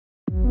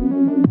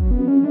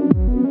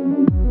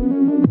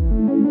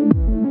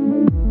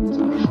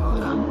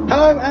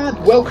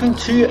and welcome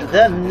to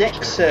the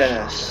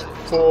Nexus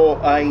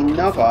for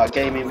another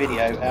gaming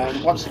video,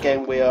 and once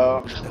again we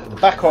are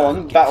back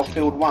on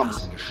Battlefield 1,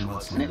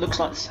 and it looks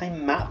like the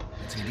same map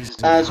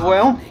as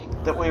well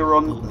that we were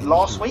on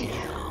last week.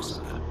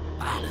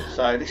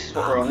 So this is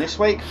what we're on this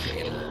week.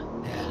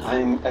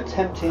 I'm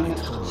attempting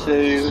to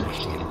do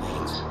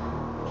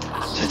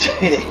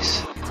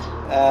this.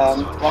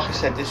 Like I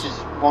said, this is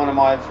one of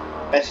my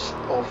best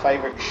or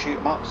favourite shoot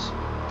 'em ups.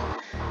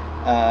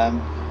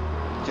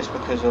 Just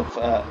because of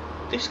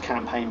this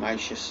campaign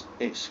mode.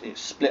 It's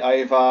split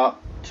over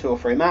 2 or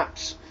 3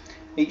 maps.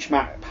 Each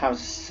map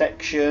has a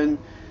section,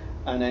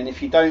 and then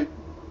if you don't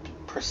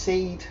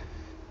proceed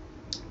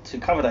to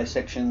cover those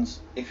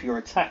sections, if you're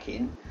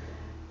attacking,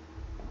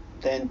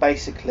 then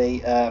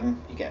basically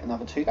you get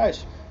another 2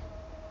 goes.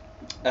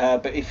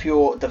 But if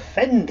you're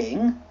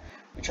defending,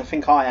 which I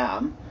think I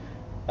am,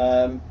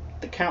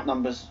 the count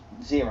number's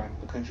 0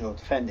 because you're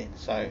defending,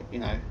 so you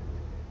know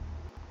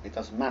it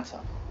doesn't matter.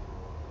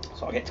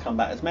 So I get to come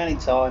back as many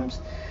times,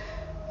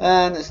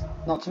 and it's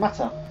not to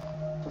matter.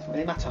 Doesn't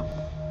really matter.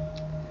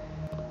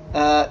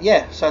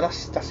 Yeah, so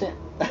that's it.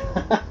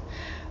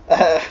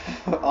 I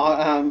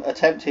am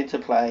attempting to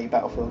play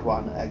Battlefield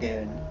 1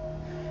 again.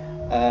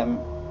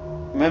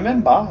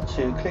 Remember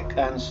to click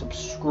and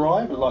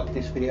subscribe and like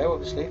this video,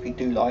 obviously, if you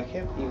do like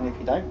it. Even if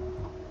you don't,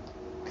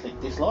 click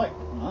dislike.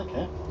 I don't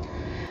care.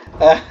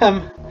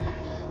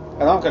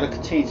 And I'm going to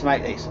continue to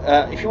make these.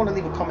 If you want to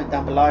leave a comment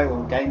down below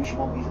on games you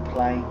want me to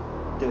play,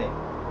 do it.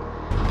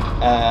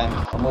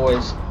 I'm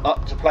always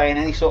up to playing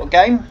any sort of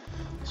game.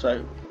 So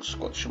what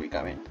squad should we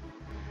go in?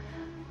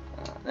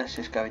 Let's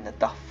just go in the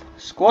Duff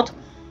squad.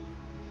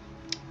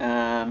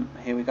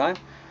 Here we go.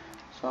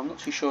 So I'm not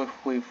too sure if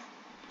we've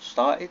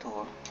started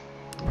or...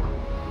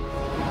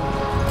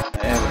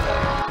 There we go.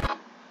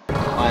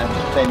 I am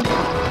defending.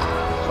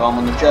 So I'm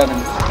on the German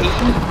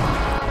team.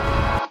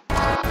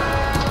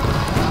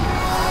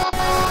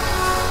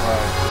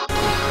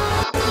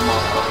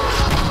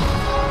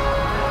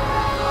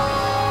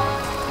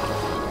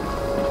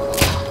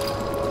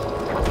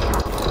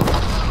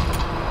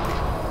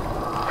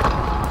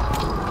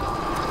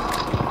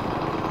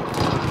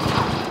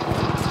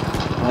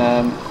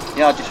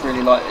 Yeah, I just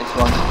really like this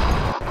one.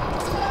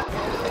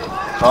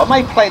 So I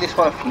may play this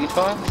one a few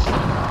times in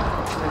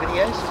the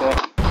videos, but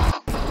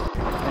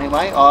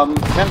anyway,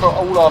 remember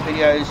all our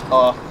videos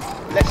are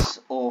less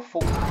or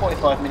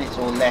 45 minutes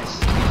or less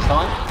in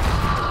time,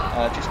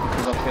 just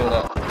because I feel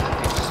that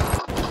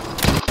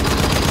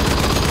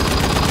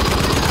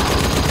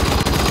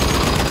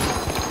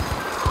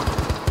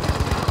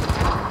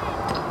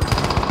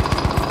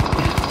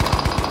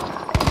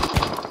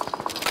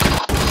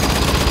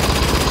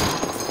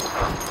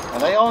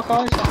they are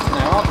guys? They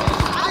are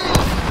guys.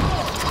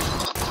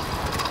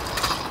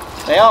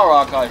 They are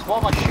our guys.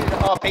 What am I shooting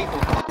at our people?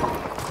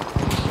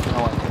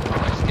 Oh, I didn't.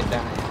 Let's get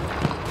down here.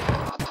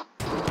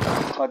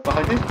 Right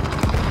behind you.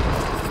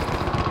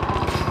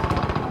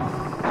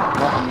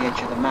 Right on the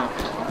edge of the map.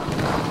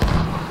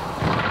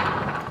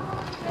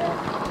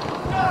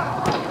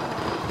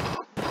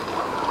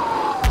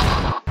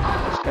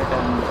 Let's go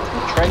down to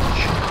the trench.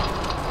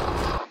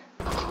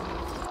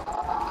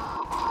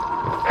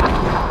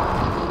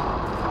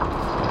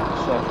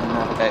 So I can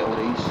navigate all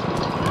these.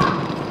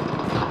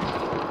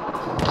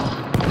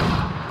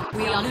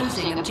 We are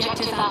losing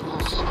objective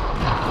apples.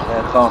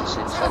 They're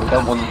advancing, so we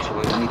don't want them to.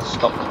 We need to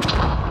stop them.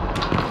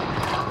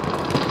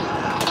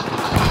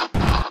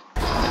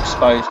 I'm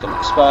exposed. I'm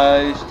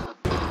exposed.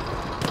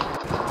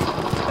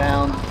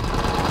 Down.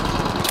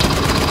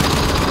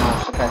 Oh,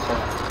 it's okay, so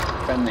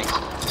friendly.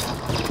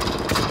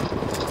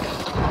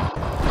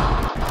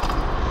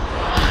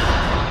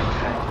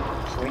 Okay,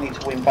 so we need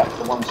to win back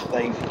the ones that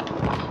they've.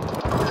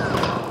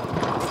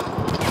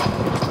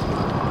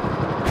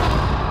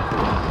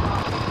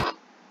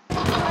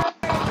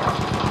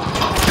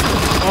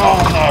 Oh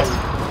no!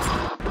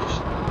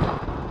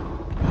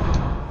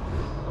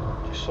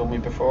 Just saw me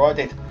before I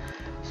did. I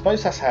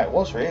suppose that's how it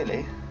was,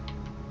 really.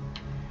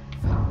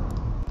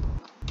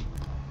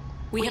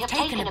 We have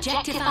taken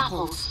objective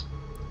apples.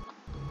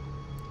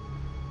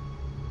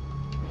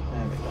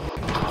 There we go.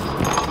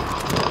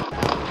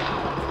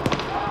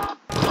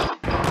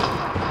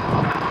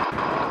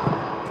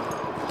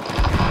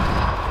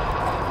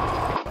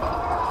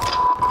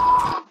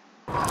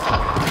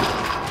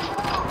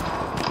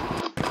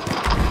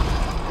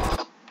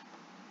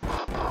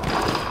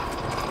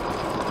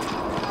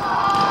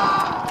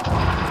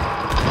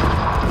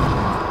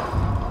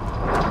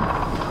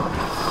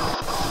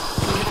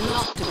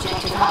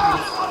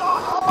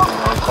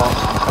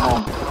 Come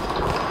on.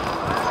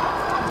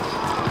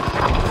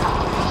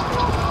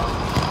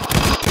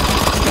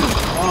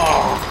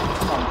 Oh,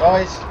 come on,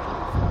 guys.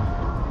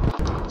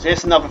 So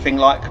here's another thing,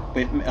 like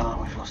with we've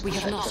lost We the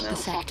have sector lost now. the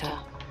sector.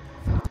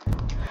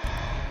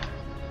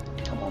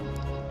 Come on.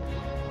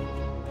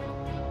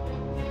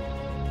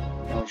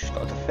 Now we've just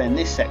got to defend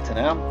this sector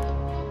now.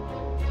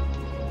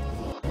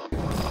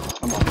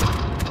 Come on.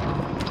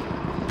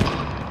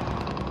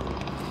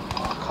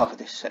 I'll cover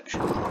this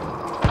section.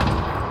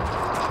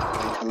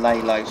 to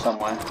lay low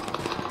somewhere.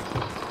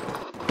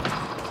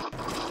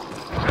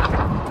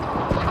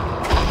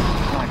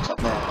 Flag's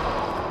up there.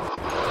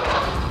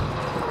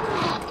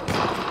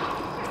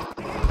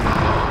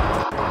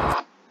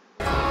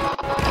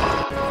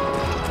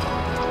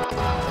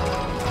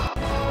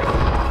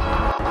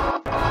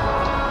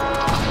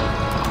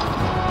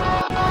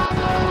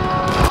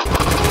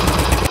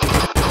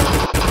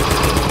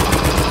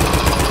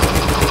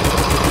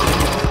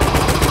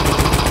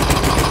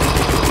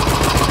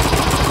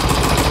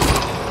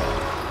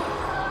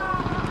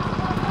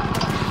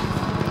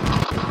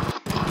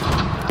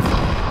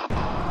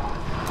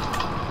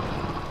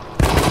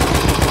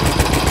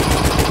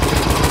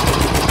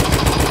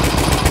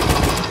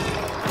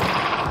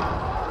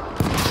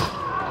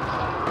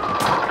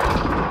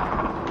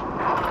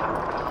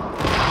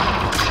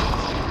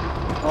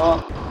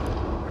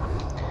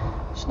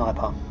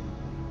 Sniper.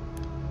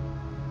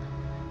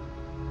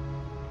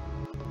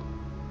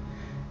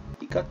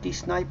 You got the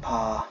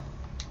sniper.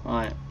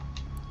 Right.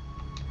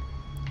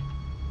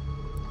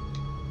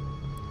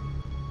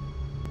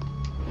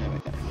 There we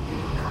go.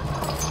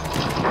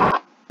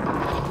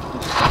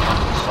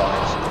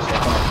 Sides, because they're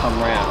going to come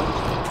round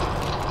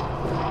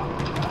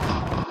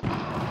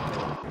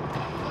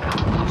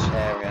this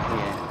area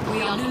here. We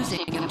are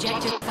losing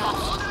objective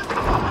fast.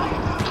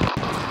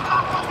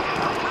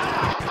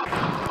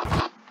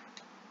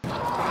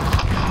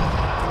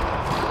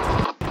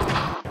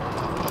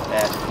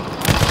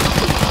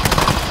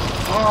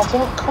 Oh,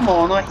 well, come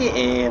on, I hit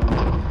him.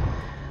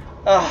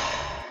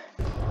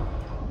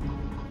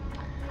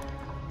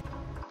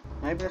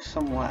 Maybe there's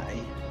some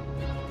way.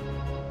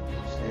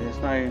 See, there's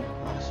no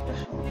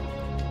special.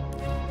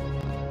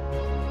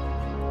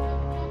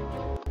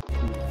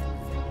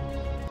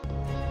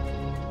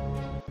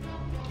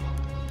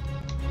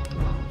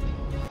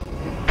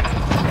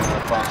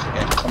 Advance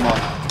again, come on.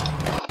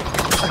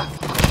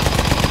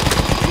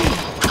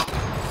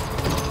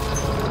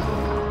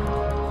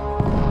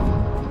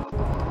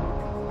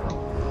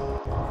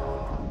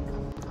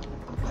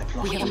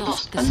 We have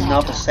lost the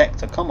Another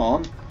sector, come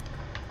on.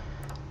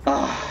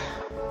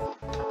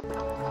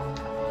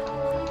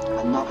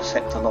 Another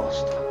sector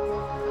lost.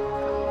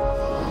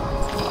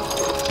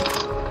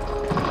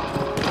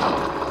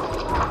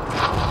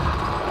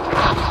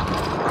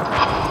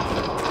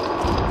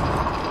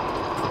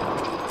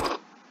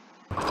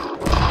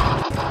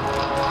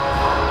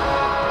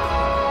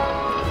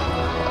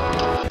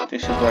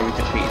 This is where we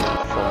defeated them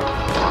before.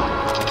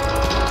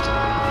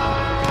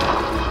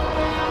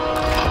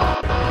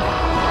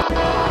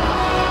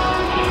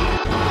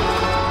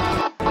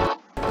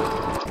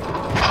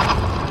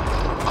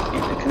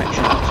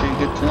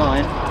 Good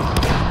tonight.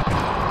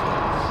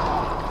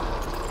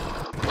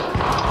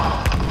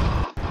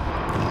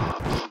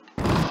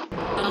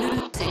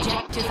 Balloons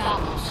ejected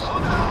apples.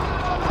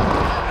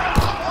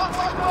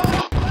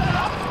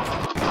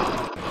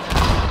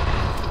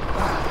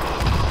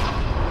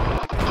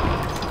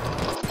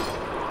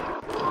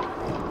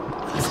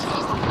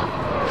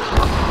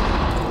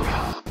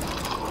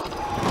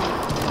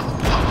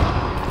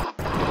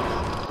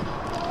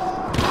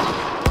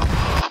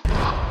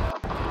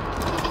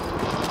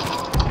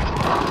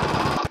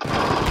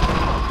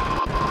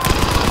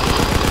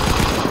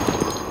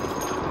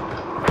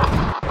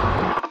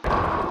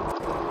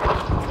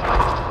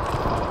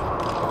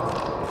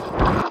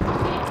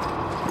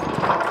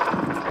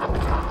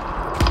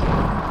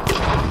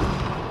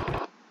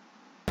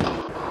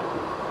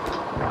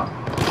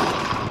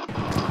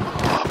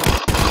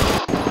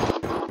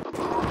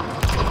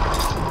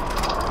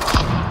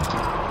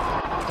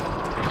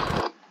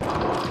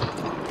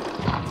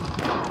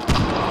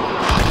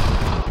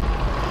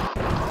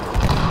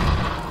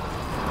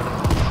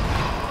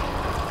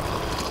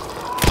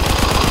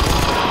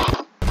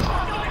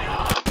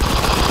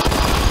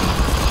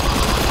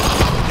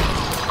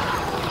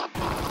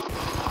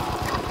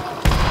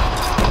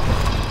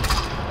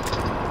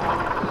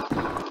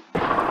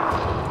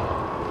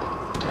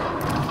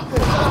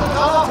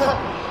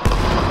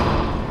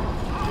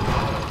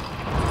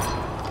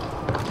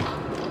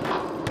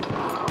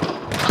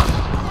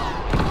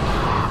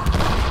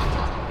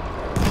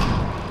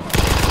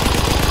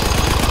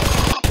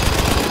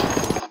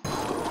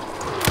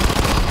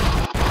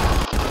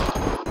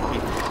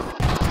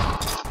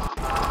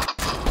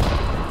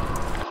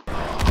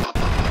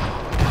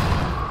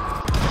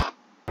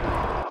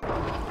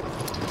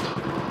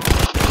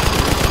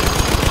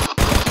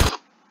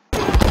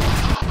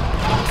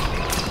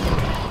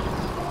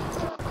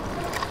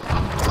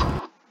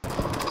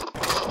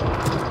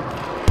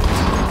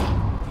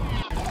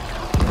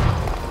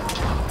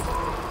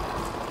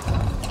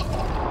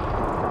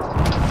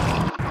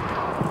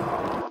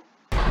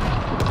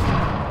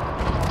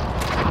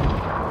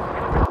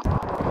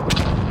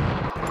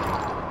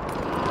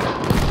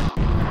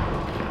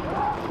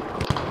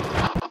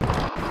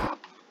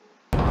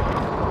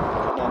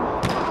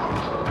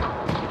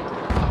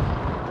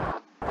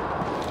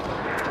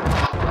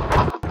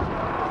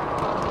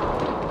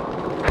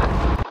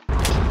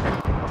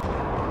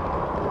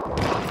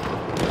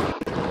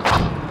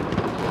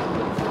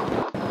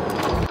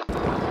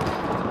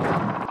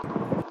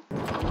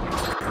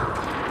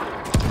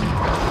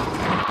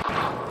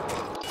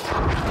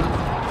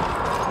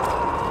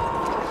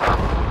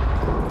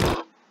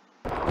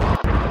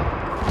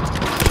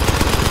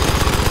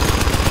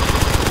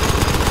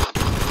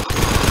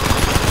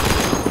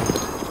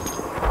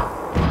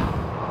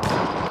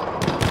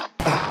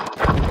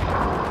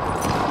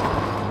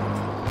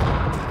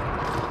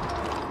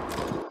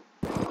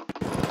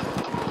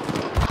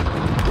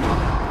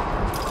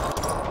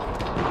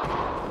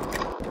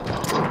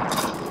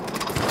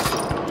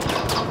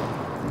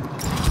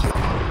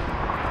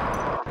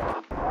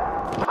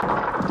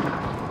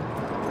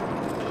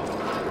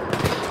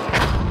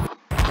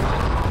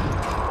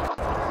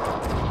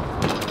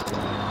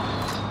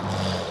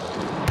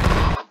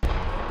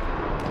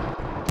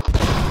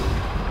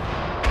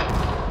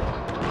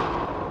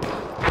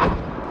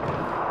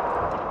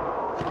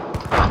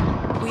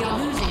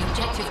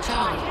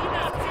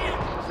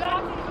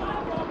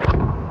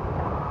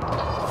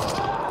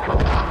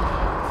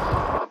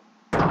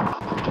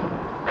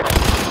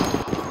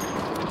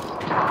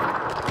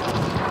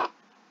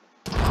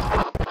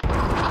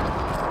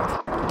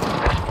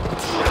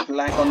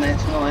 lag on there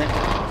tonight.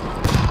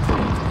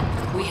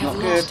 We have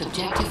lost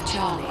objective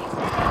Charlie.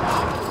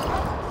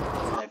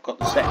 They've got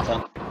the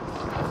sector.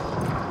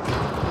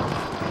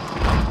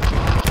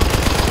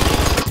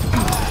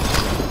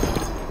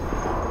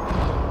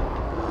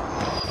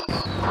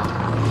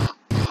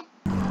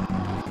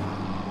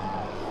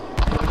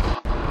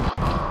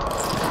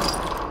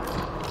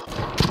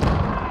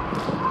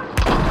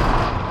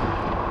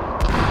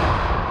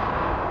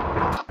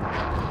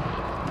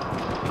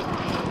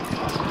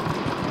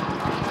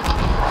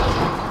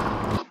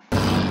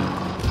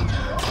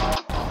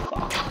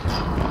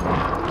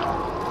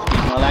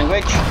 We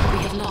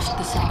have lost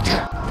the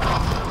sector.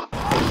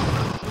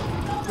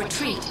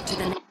 Retreat to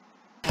the next.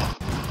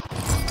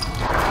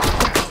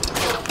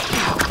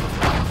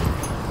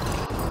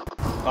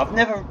 I've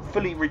never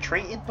fully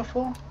retreated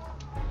before.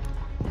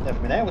 Never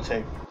been able to.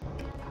 Now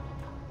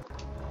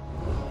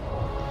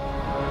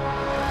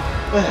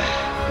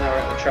we're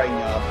at the train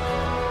yard,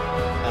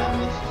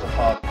 and this is a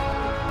hard. I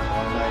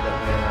know that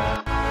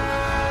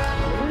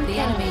we're. The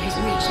enemy has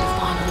reached the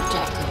final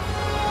objective.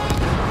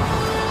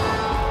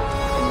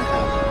 In the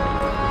house.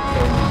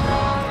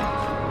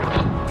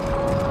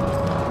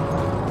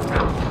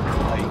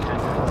 Oh, you can.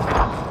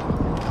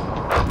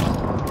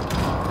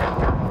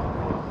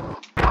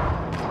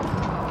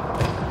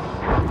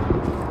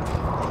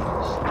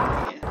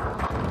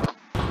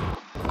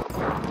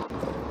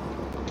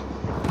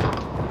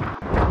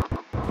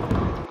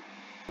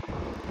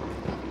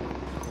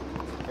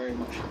 Very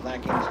much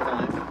lagging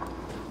tonight.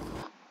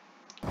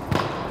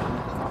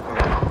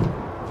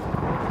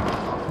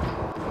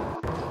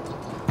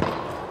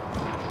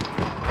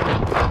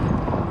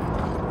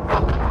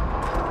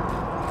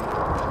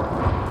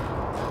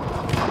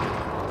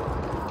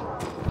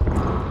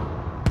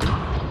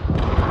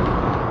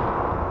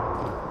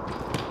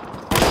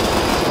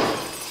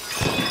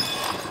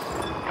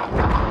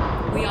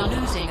 We are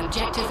losing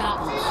objective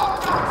apples.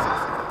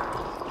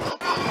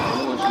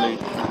 Always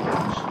losing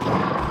apples.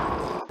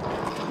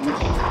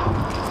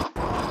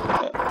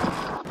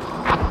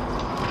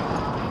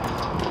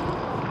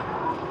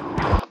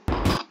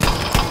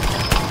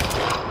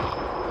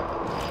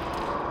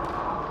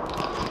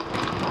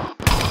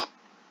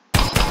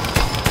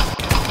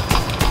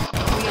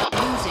 We are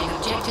losing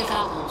objective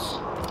apples.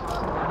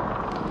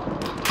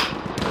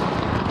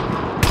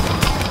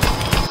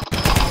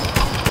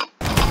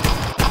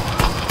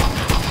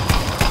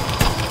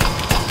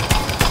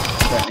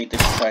 Don't need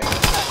this train.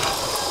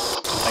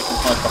 I can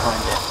hide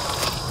behind it.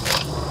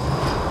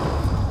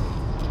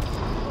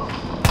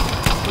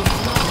 We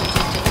have lost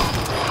objective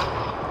apples.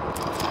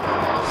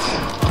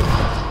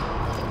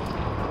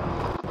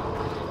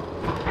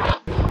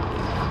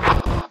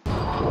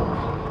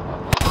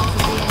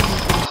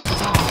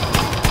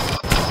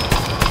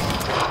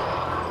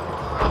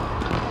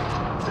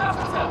 Half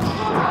of the enemy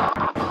force is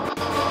armed.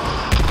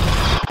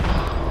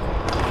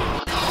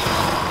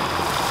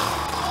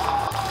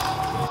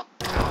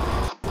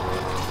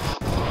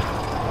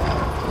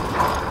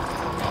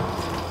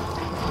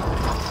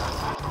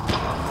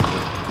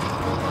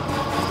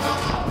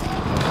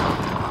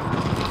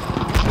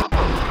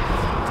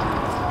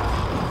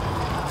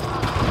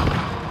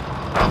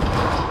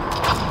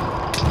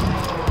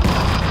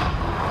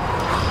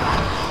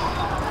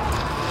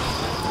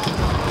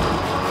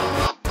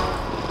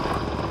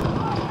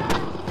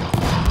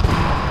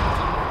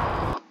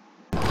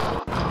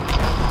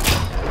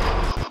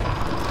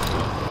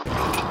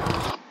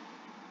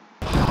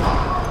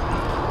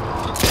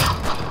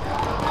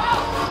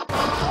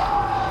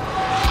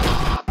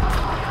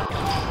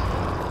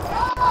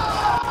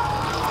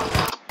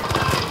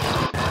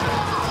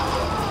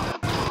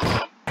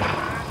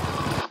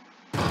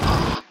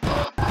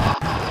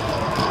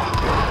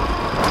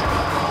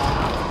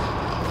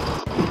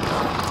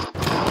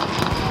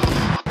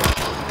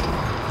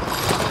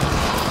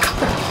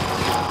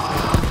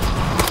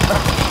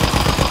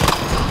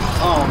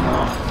 Oh no,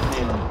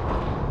 nearly.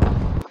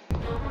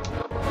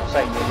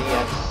 Say nearly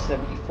had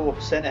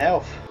 74%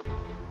 health.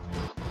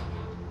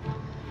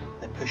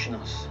 They're pushing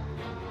us.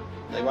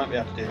 They won't be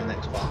able to do the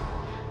next part.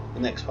 The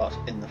next part's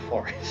in the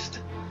forest.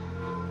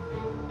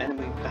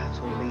 Enemy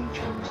battle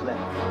legions left.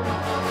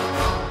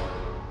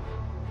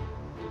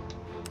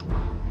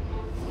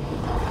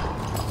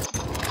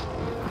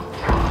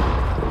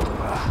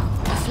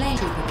 A flame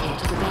trooper kit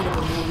is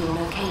available near your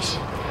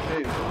location.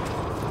 Ooh.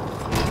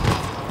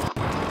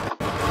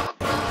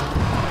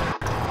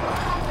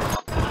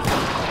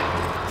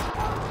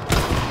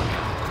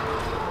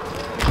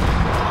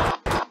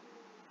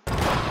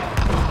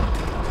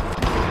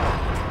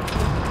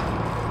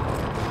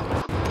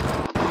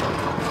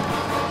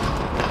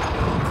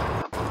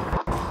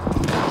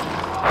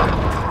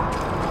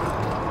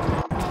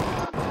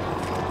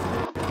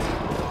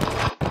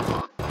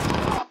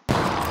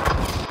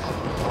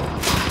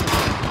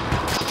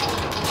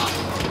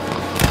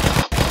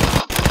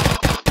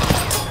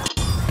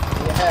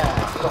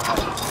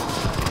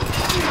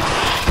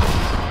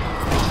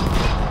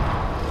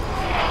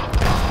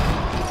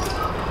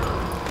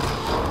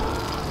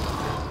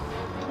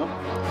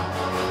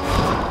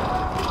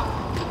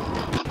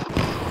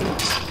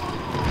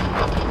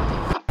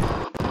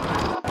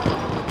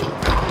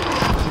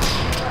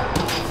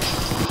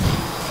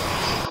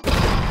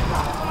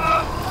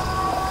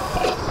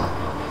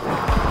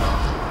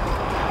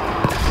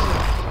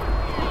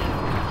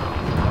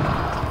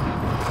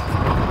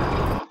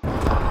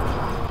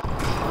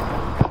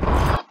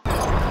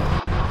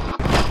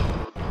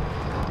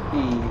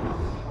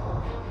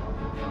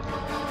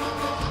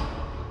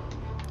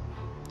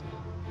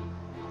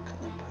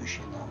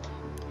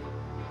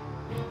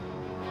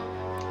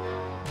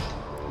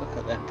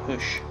 their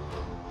push.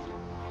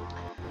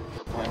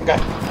 Right, we go.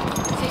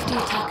 50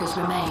 attackers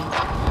remain.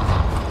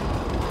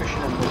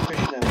 Pushing them, we're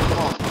pushing them, come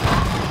on.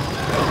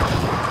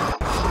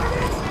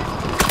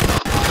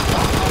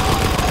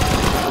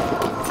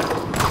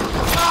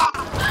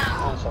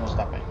 Oh, someone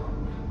stabbed me.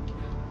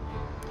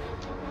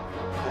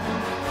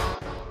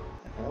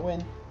 They're going to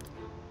win.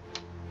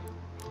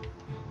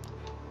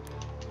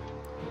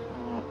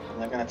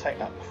 And they're going to take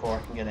that before I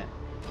can get it.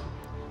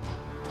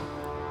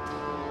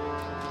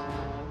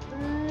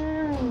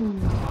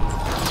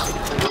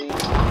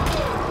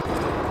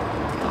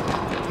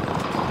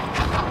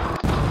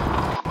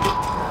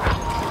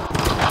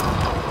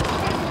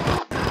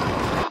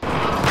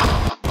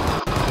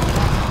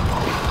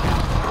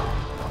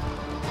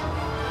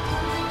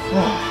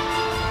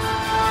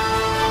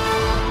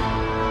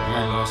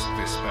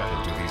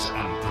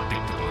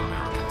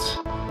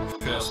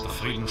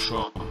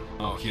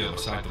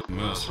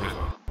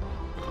 River.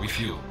 But we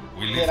feel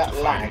we live that to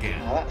fight lag. again.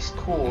 Now that's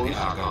caused in the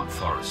Argonne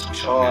forest, we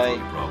shall never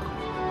be broken.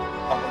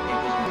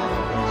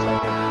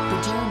 The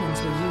Germans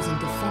were using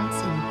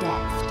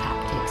defense-in-depth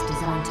tactics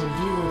designed to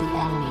lure the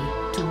enemy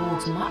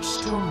towards much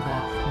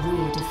stronger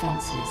rear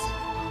defenses.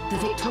 The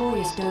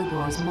victorious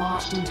doughboys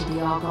marched into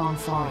the Argonne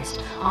forest,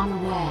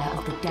 unaware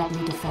of the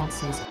deadly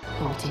defenses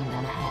halting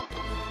them ahead.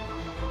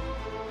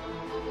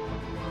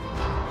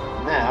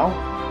 Now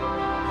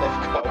they've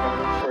got to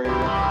go through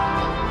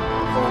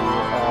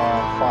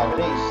all 5 of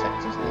these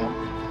sectors now.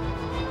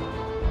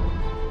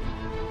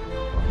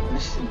 And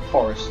this is in the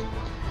forest.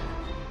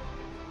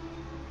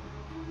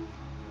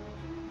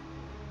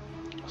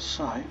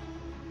 So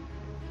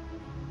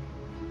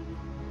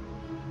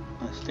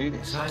let's do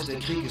this. Das heißt, der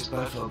Krieg ist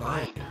bald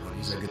vorbei. Und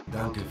dieser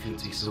Gedanke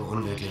fühlt sich so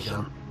unwirklich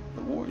an.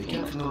 Wir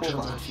kämpfen nun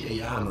schon seit 4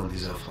 Jahren an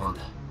dieser Front.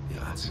 Die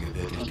einzige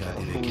Wirklichkeit,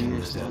 die wir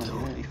kennen, ist der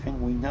Tod.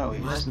 Die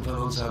meisten von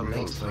uns haben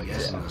längst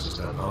vergessen, dass es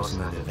da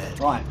draußen eine Welt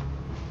gibt.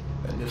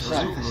 Wenn wir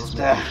versuchen, uns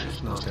mit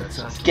Geschichten aus der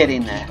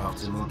Zeit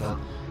aufzumuntern,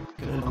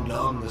 können wir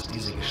glauben, dass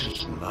diese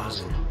Geschichten wahr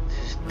sind.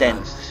 This is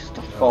dense, this is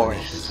the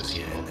forest. Dass es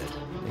hier endet.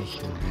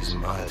 Nicht in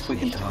diesem Wald. We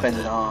can defend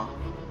it.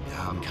 Wir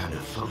haben keine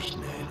Furcht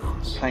mehr in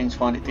uns. Planes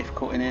find it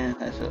difficult in here.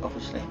 There's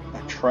obviously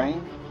a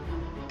train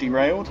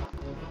derailed.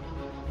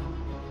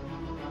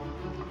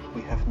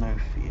 We have no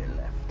fear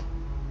left.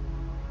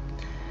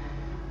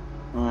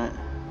 Right.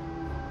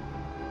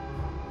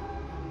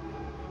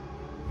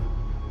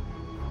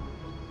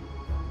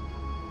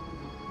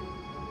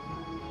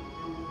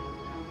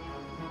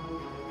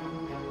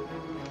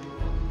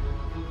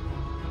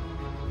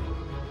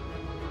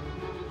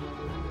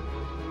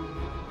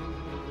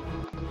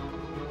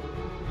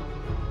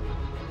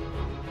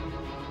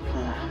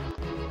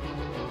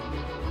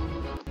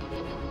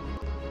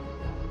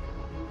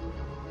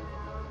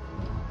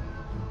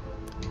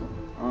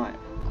 Right.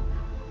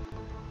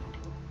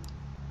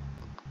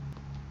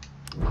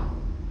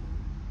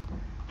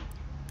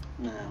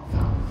 Now.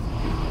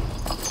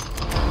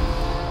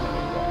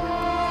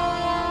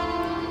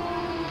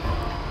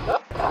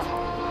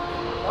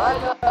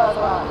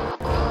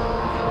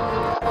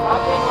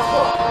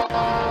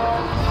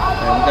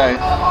 There we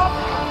go.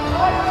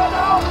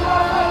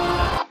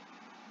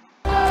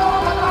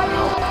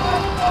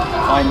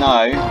 I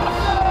know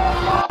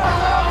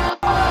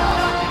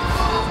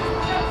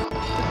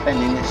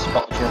defending this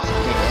spot just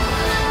here.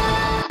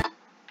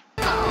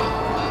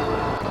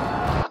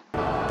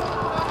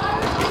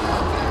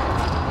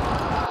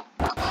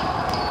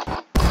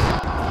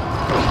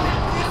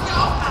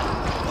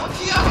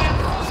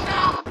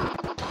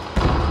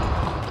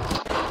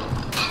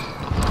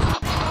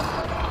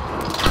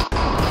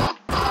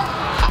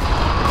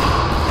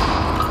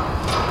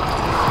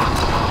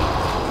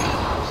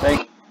 See?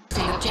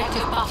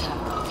 Objective butter.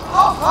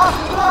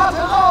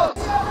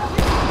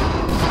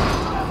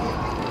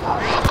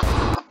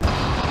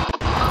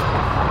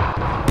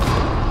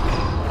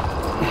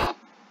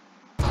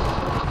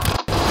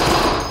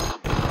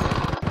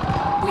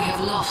 We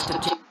have lost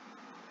objective.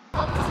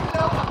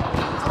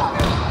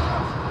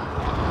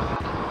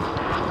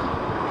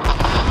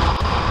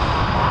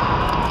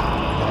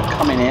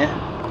 Come in here.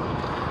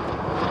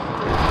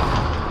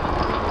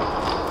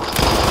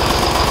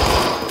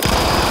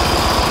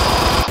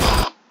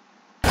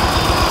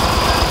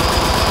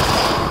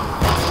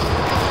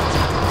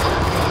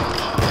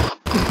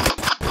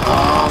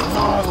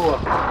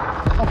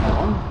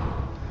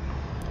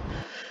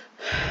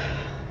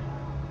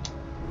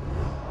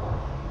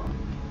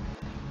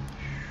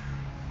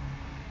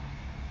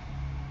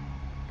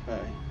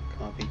 Okay,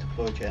 can't be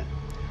deployed yet.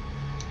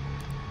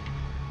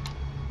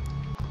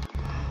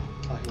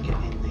 I can get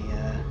in the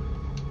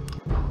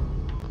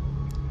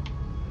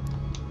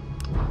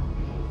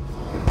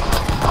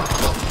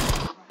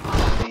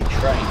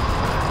train.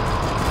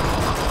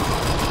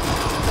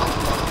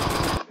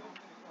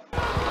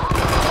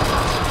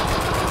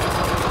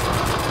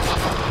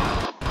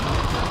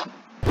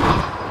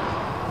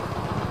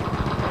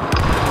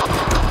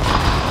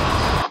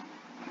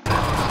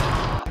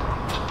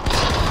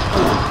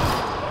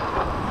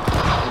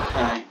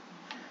 Okay.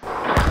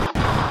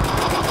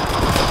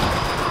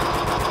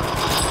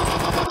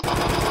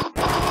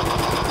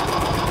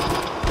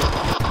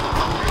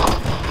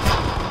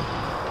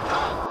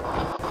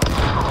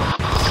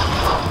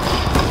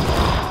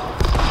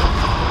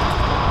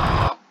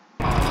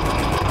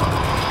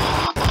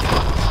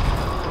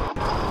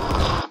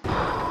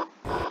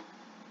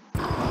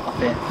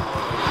 bit.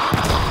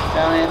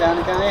 Down here, down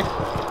here, down here.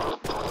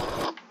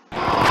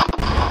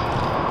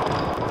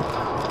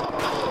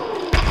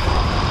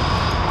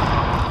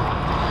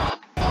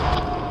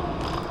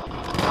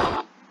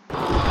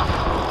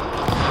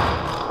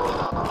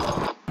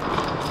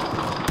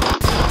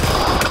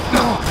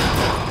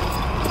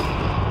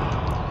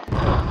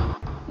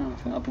 I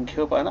think I've been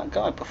killed by that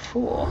guy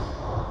before.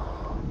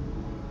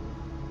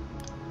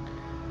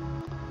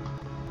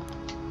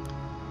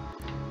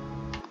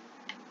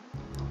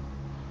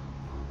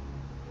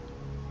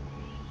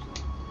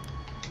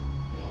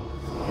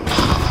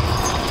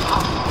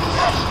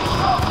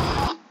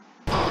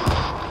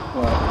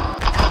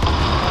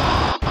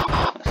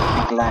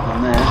 Lag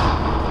on there.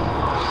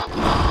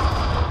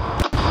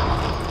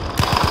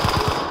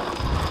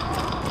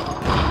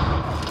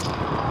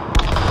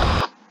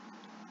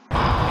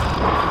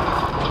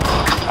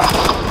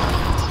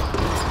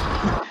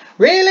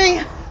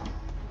 Really?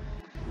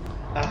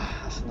 Ah,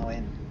 that's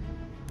annoying.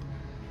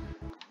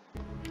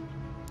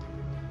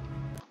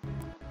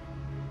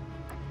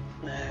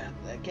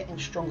 They're getting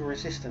stronger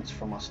resistance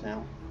from us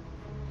now.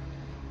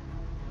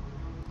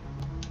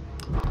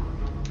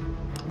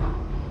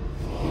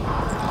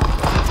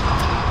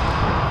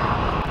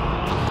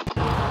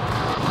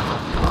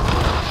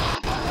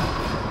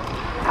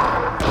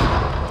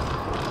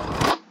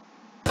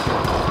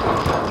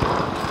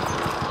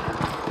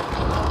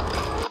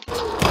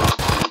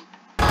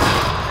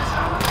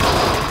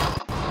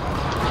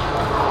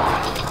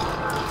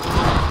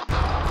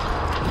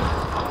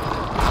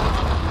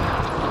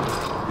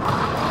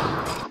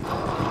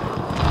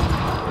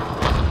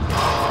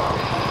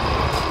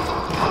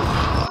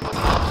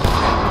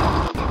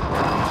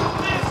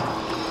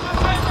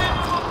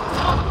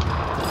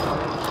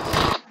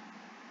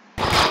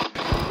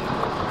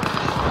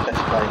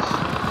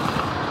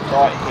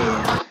 Right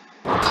here,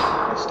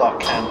 I'll start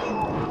camping.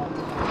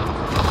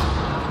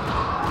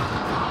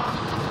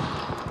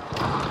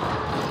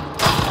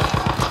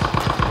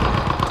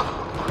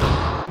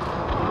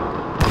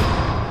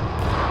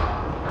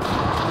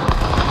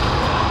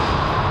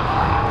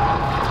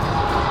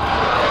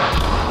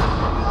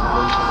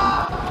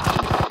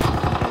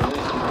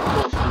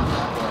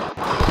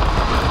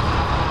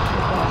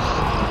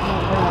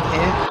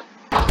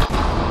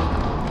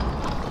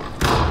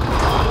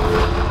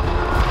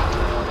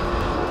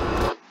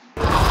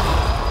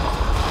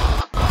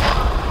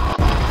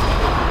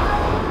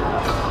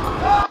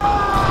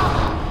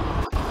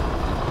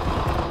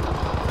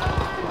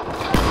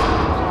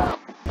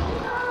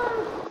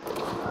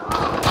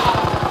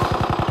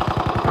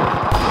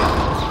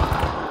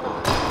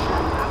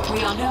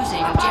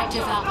 Losing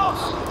objective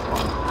apples.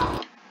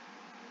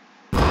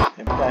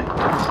 Here we go.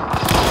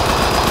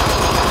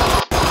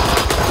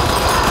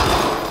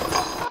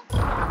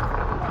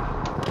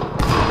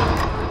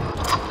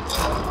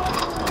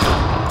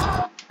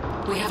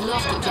 We have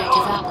lost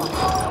objective apples.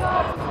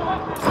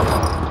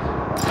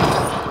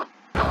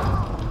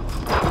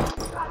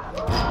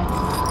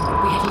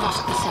 We have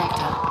lost the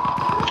sector.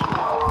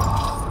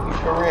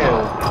 For real?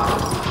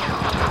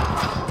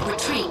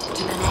 Retreat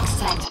to the next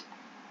set.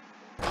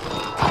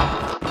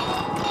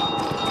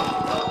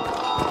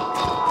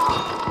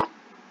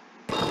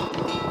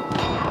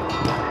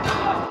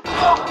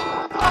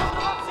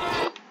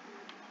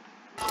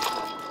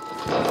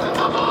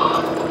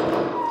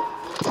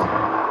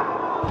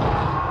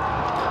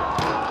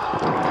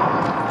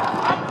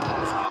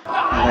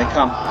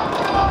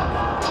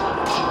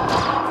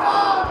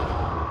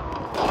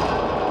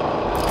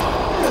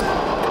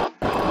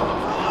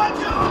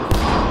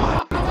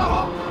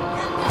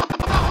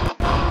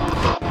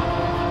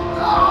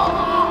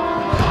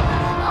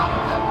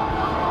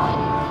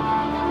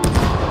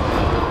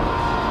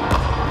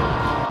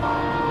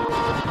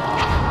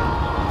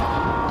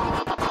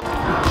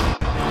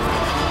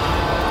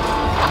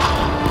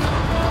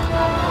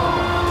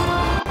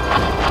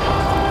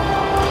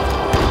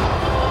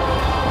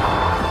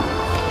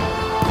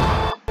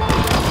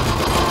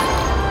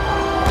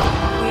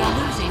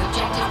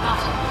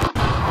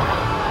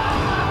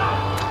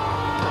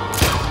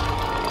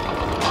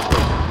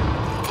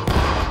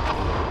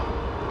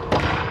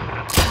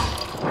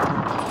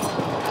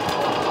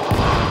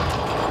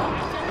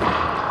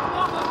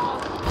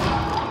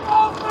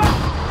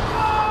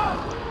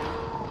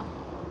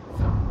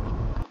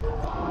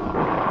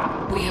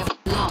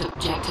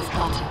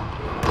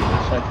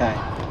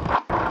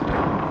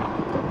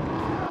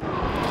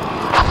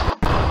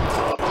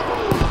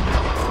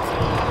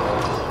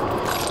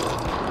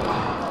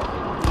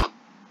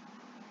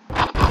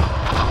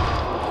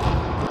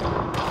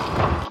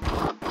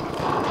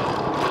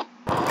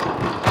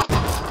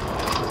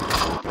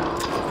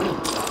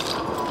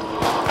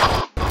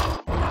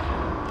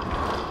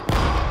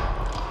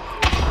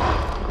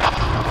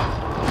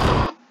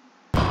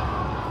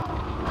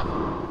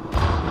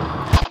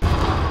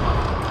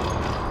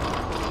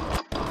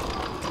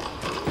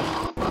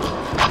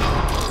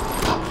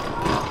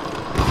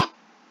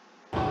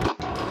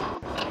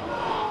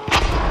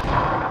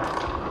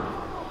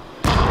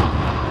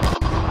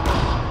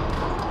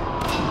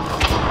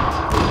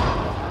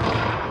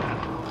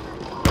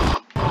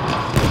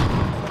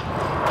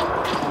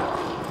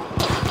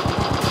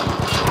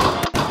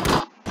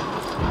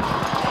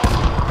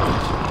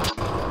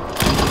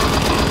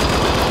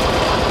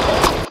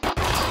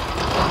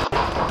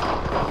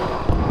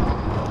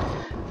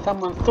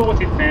 Someone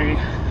thwarted me.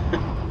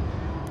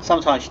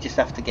 Sometimes you just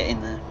have to get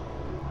in there.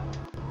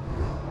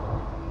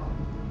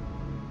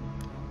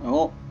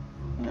 Oh,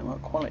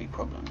 network quality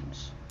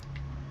problems.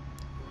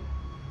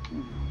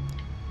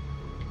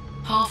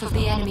 Half of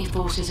the enemy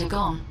forces are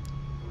gone.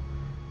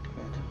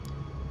 Good.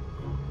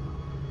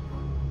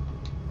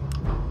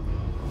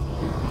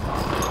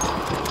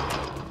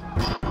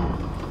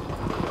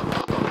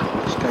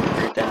 Let's go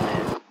through down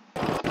here.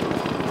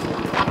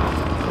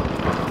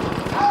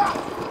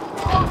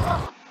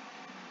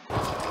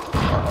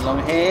 Right along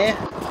here.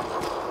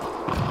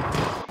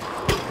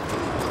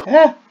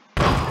 Yeah.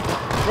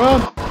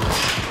 Run.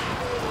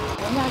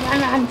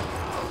 Run.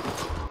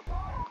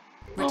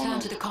 Return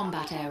to the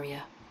combat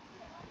area.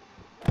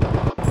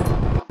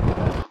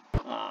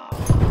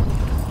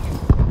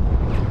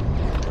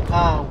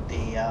 Oh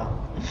dear.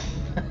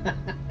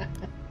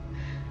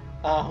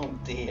 Oh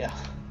dear.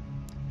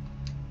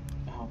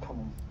 Oh, come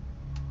on.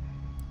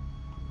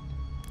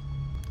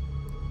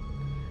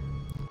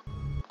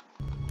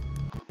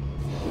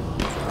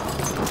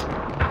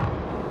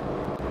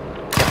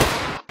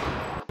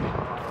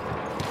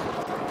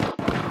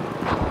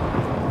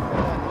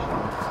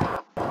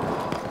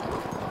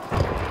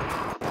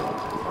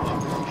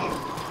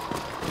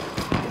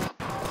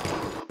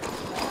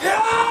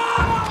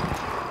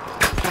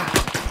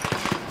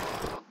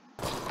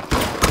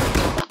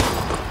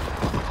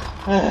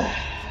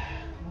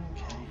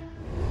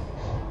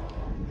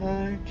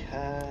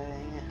 Okay.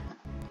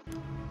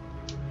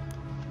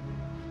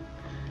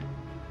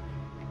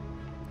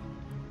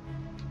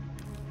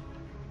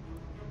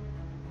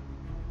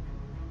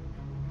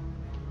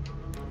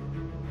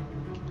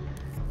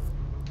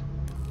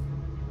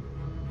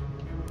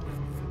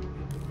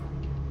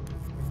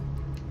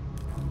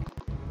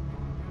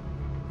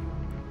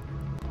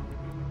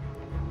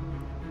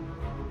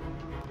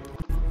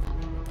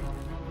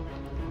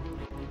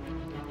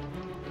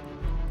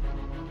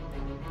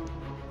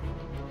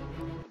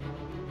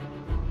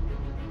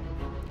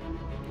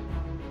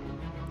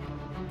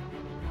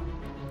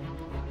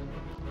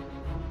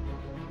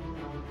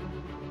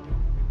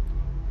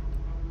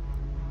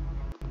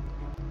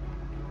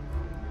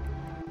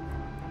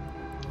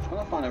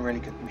 Trying to find a really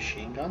good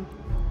machine gun.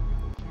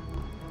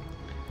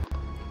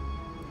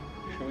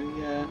 Shall we?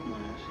 No,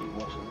 see,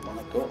 wasn't the one I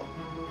got.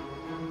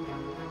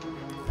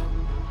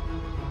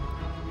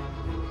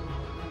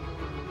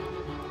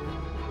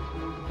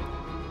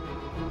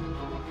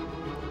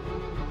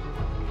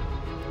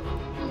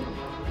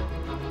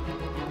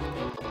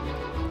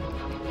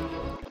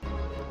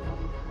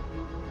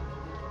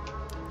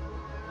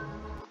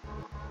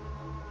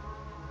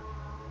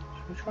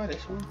 Shall we try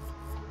this one?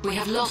 We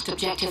have lost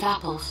objective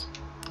apples.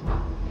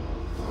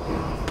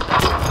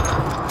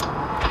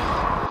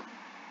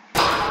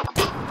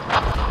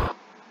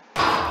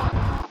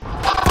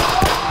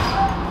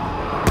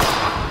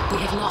 We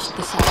have lost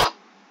the set.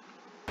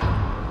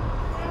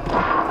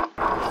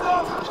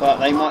 Looks like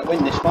they might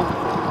win this one.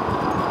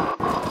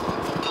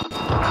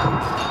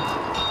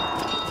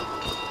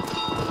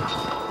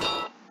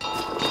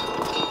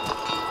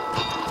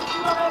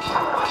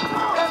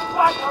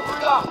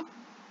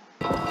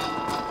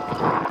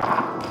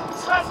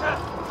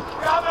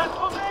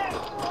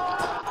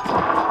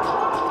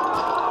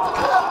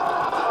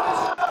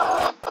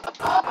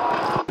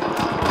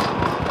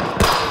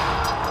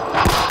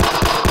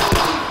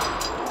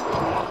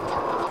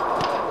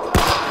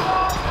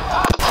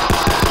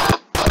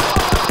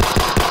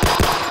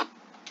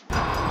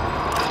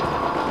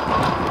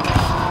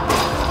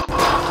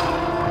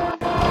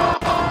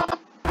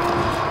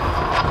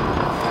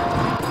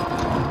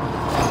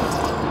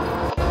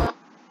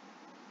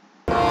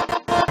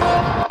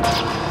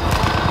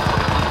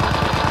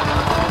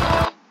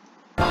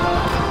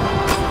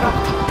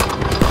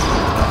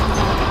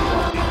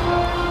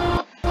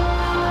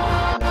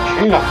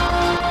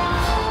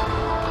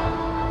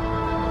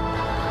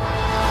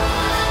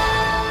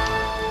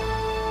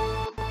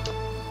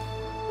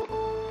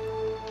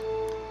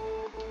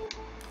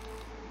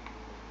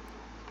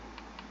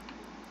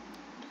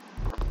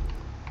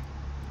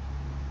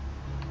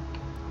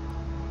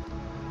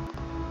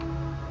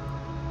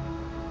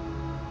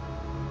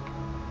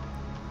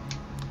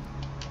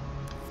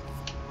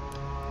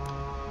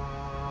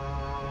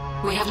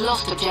 We have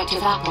lost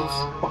objective apples.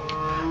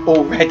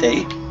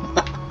 Already?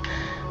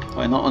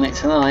 We're not on it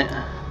tonight.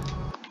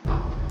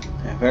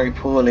 They're very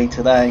poorly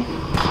today.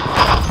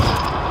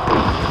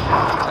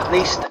 At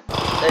least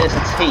there's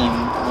a team.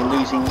 We're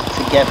losing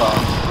together.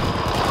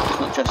 It's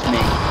not just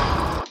me.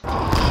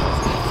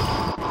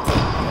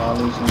 We are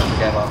losing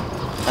together.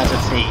 As a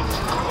team,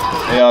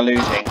 we are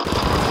losing.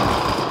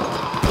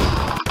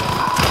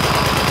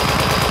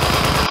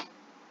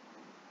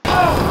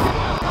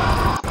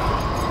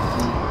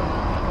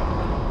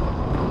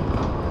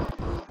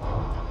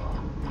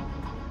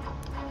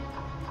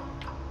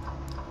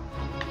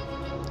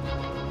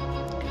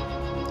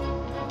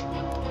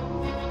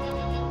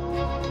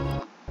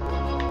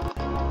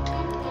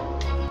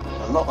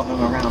 A lot of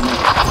them around me. A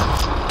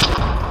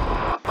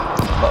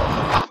lot of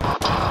them.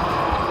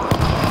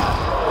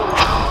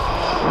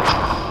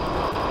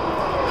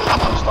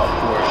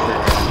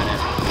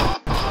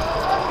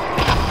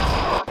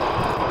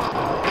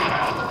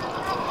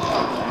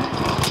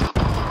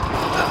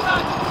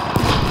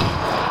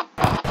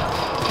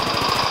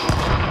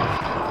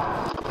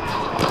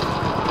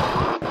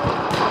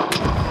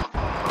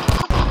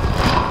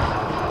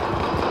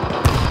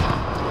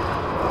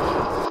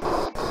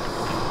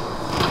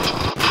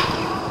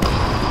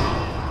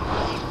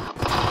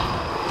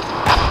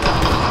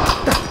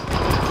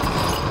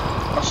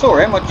 saw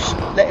him, I just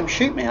let him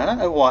shoot me. I don't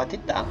know why I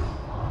did that.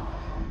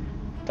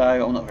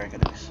 Though I'm not very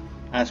good at this,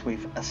 as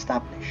we've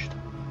established.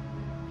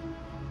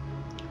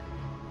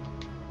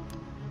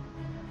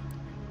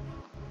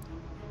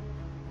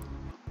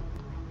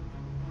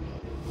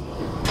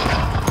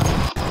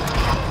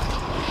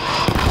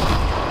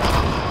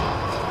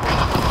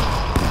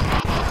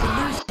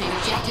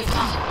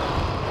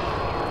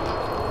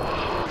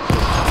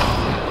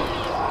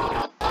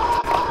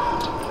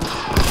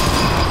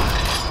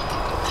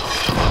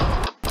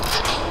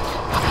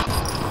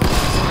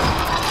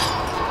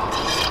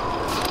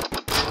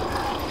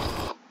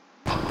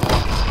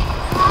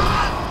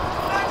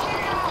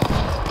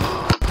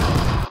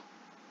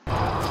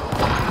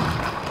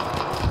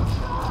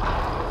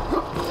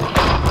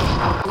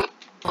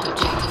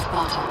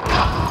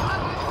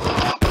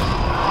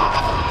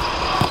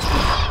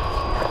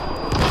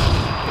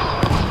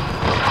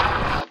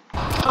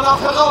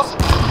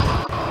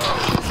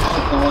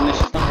 This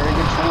is not very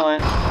good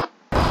tonight.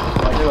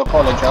 I do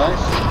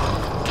apologise.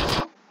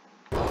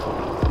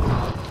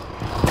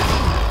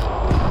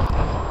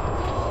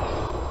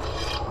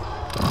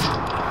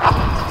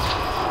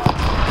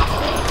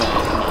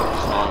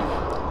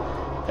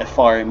 They're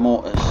firing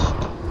mortars.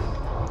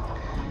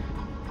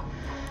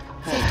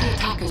 Safety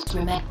attackers to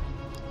remain.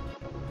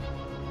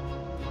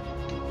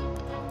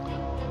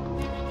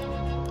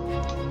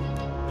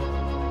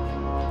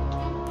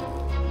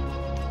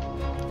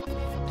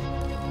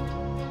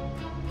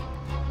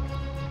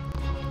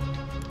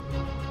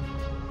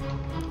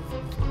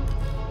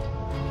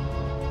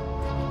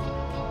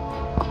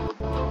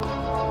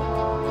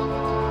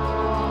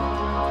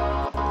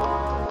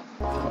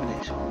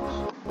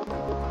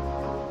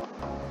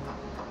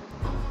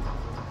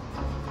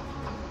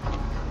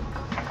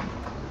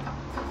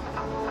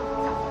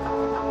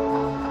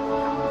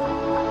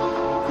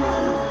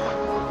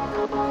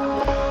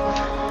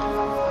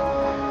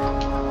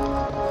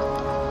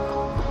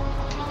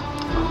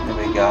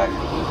 Go.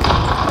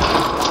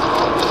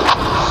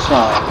 So,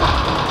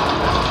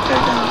 let's go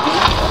down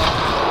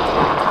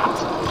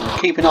here.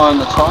 Keep an eye on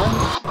the time.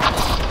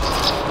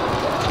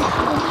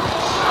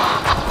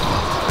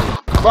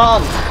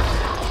 Run!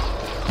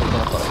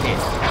 I've got a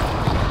hit.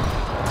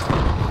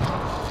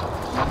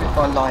 Maybe if I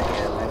lie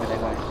here, maybe they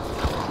won't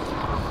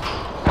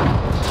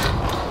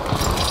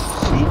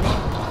see me.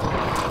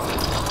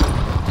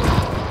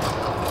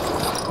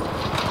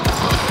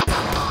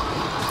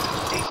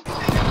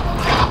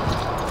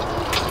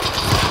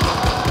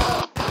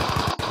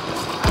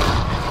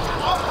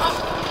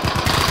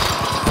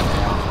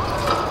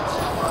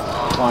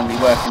 Finally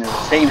working as a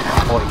team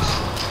now, boys.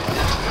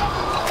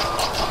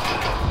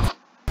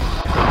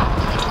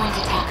 20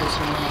 attackers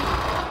remain.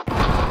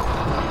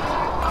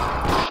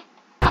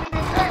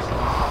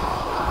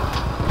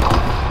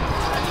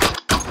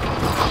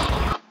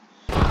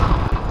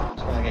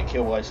 It's going to get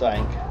killed by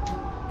something.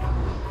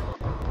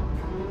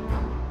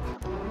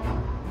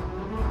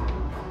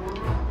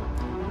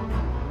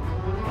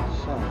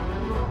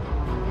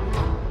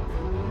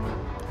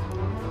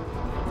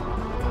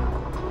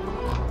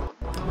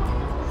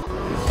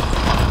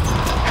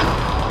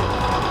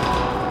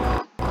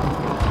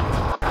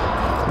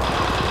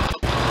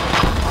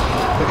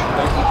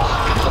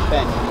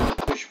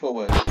 Push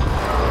forward.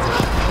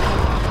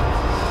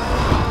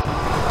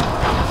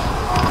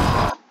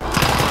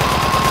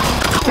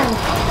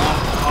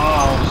 Oh, I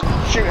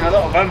was shooting a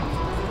lot of them.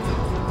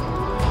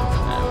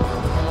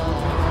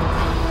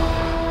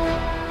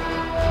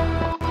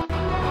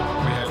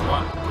 We have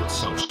one good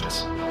soldiers.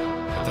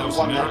 But those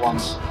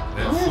Americans,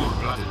 they are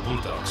full-blooded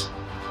bulldogs.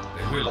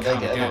 They will come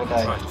again and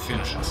try to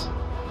finish us.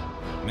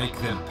 Make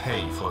them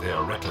pay for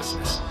their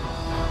recklessness.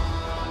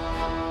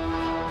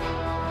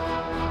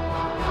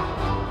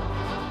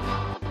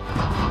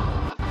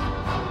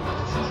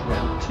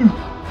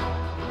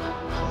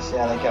 Let's see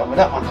how they get on with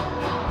that one.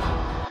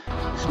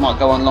 This might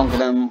go on longer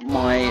than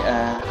my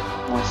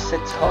my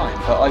set time,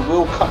 but I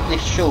will cut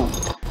this short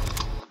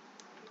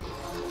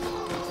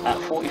at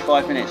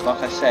 45 minutes,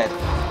 like I said.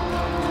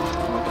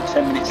 We've got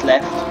 10 minutes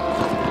left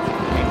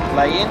in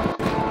playing. It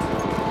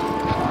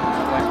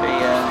won't be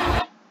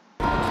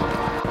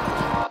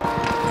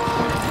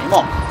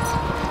anymore.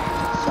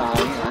 So,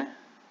 you know.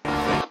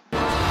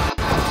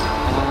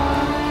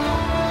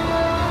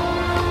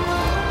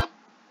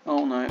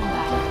 Oh no,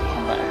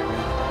 combat area.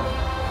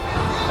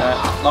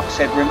 Like I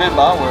said,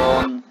 remember we're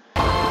on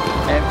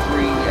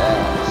every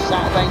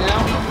Saturday now,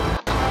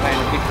 playing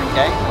a different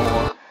game,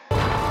 or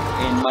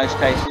in most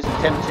cases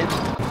attempting.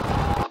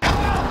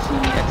 See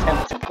me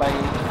attempt to play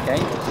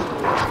games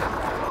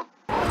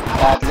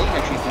badly,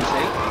 as you can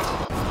see.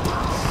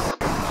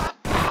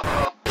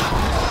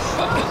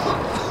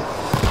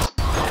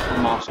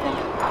 Master.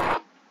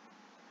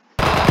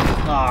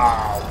 Oh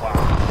wow.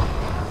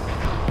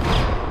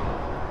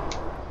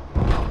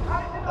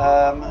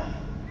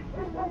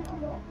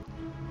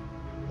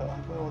 But I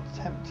will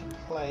attempt to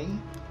play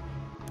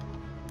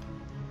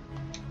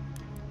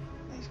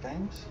these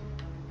games.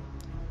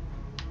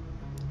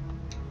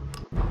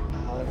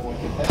 They'll always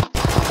be better.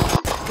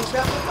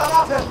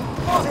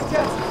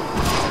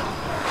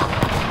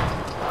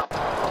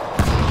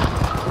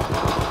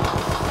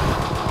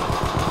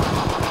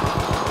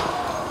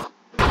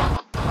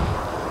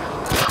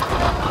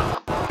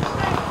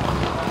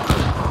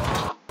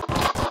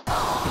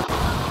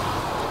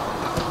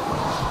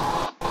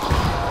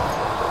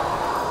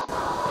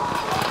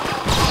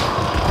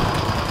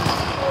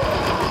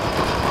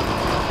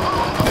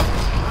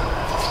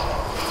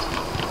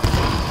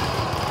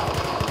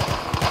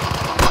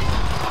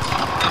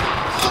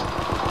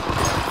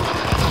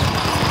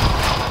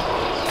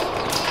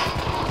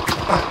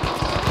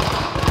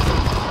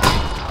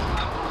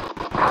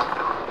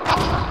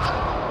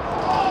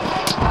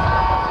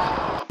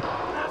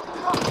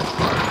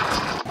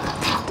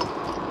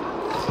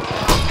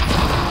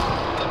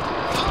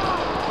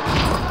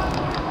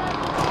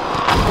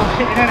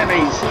 hitting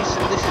enemies.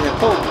 This is a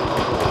cool.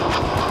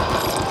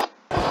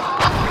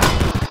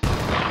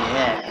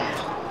 Yeah.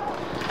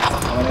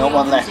 I've only got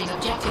one left.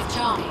 Objective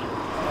Charlie.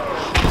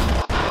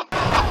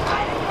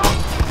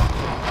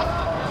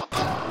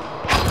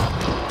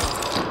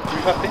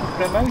 I've been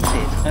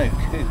promoted. Oh,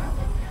 cool.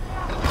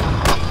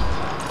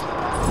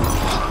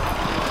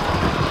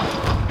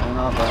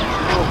 Another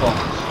 4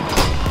 bombs.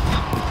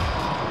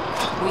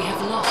 We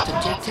have lost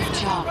Objective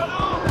Charlie.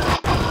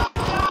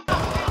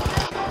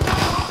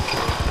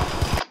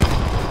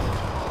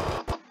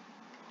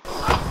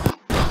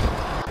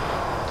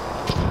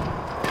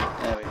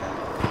 There we go.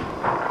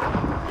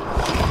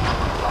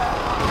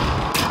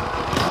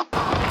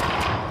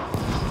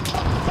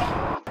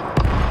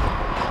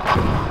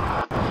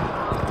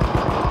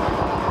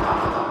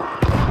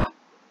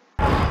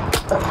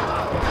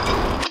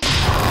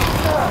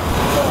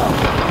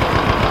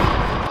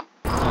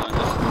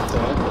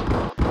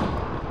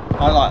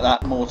 I like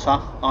that mortar.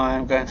 I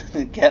am going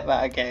to get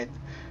that again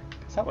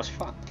because that was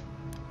fun.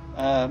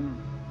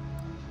 And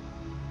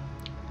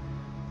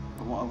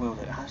what I will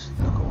do is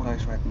look at all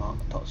those red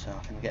marked dots so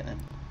I can get them.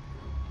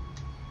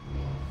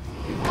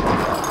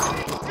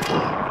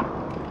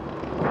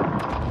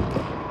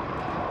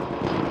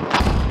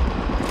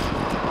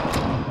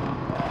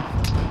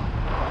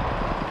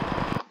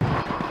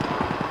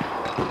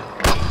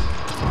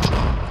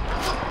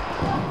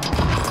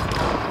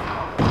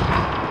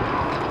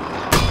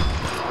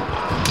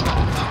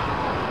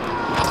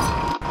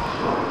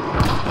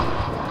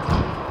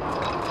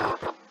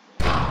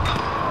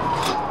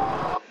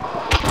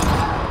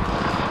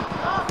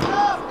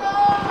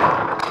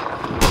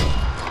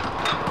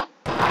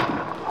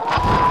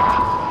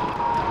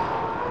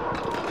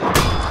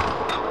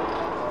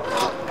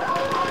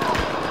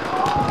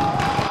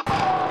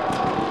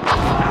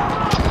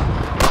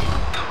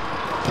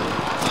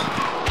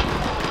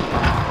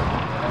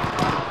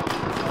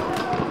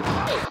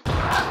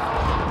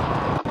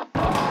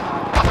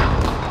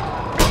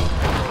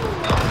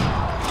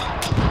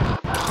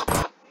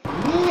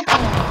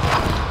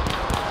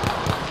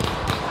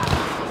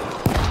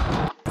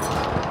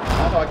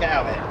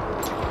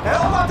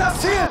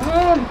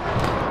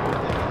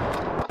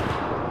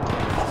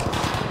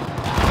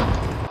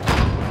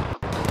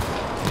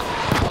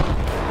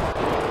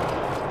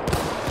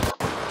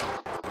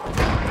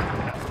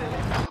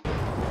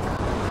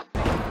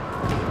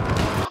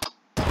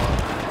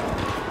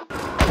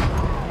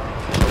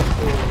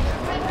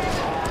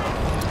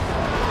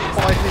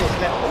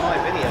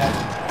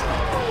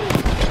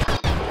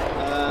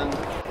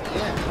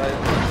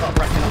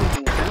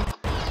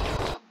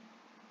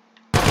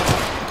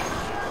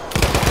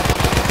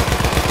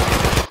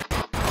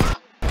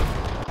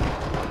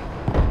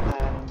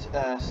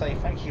 Say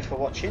thank you for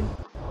watching.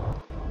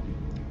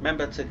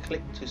 Remember to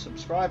click to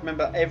subscribe.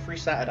 Remember every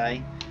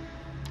Saturday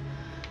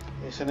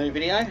it's a new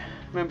video.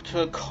 Remember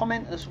to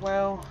comment as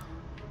well.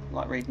 I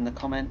like reading the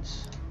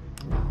comments.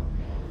 If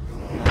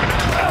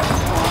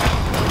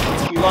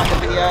you like the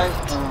video,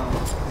 it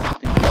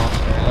didn't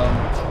last very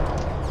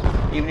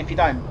long. Even if you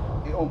don't,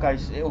 it all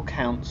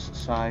counts.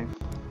 So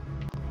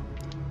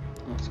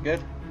that's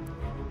good.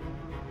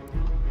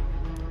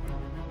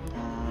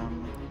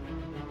 And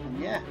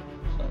yeah.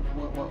 So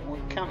we're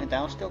counting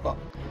down, still got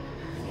 1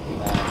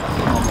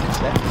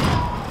 minute left.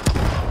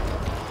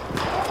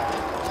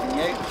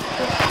 Continue,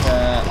 but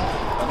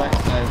I don't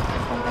know if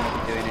I'm going to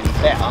be doing any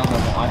better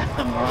than what I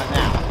am right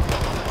now.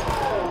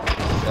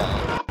 So,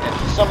 yeah,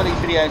 some of these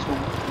videos will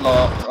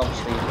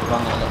obviously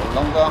run a little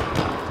longer,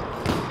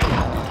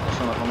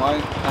 some of them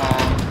won't,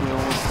 and we'll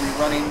be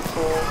running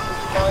for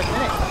 45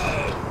 minutes.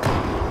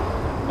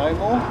 No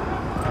more,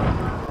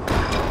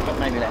 but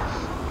maybe less.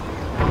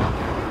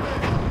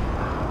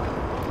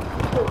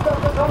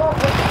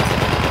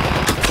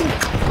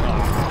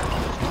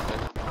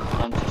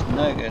 I'm just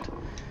no good.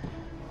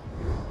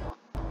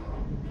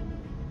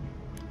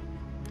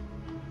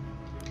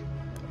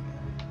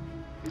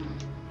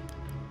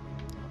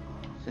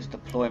 This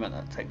deployment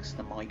that takes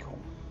the Michael.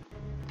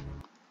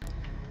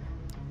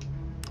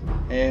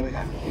 Here we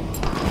go.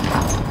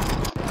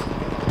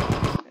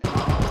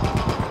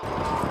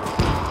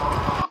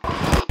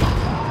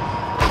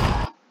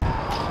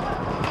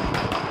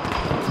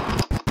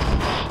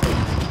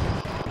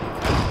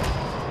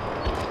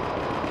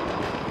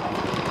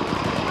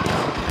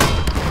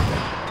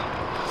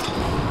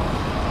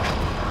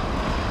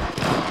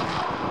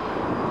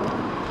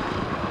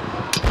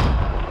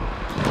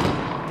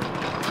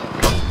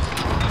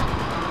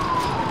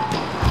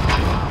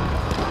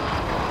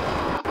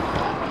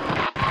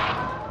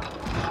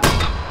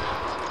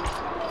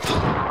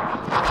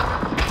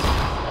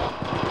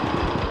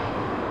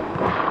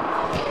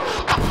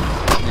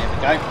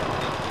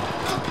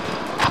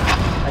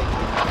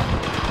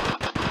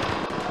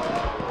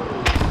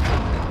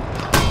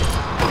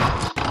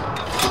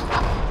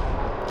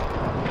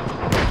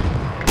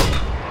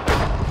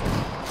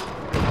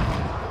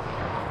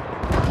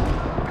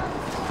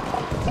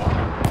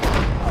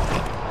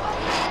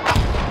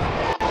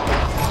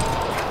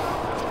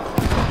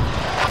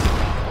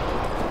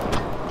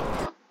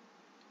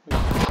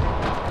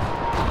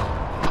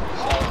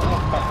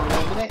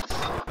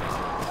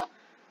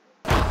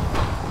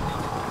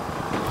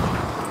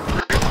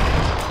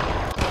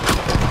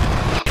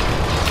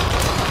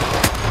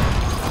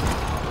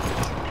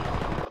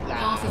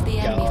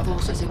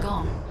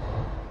 Argonne.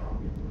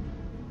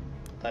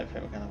 Don't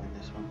think we're going to win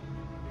this one.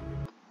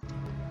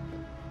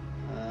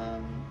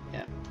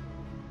 Yeah.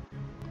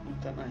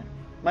 I don't know.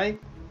 Maybe.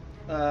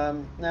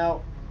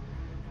 Now,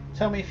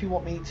 tell me if you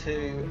want me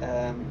to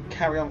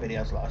carry on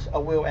videos like this. I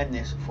will end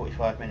this at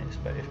 45 minutes,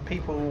 but if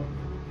people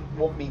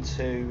want me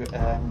to maybe do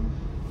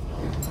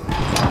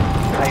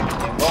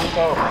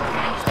longer, or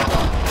maybe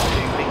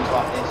do things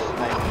like this,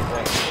 maybe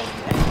break the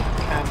end of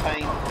the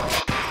campaign.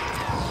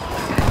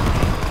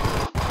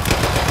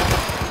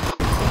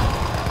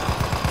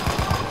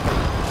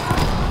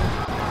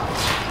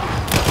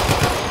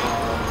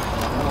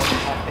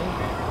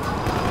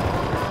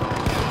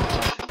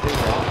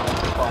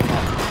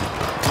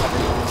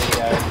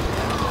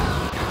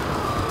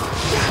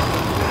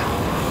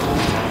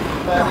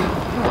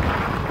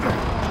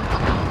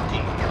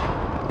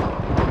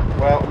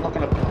 Well, I'm not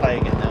going to play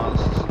again now.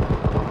 This is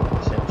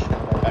essentially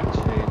go back to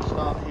the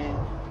start here.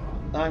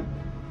 No,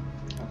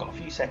 I've got a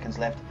few seconds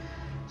left.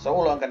 So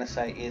all I'm going to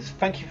say is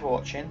thank you for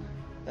watching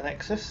the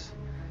Nexus.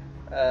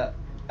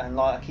 And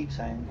like I keep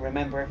saying,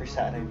 remember every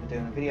Saturday we're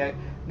doing a video.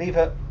 Leave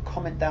a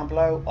comment down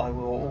below. I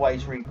will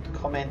always read the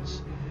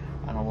comments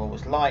and I will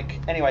always like.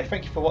 Anyway,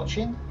 thank you for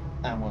watching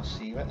and we'll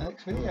see you at the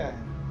next video.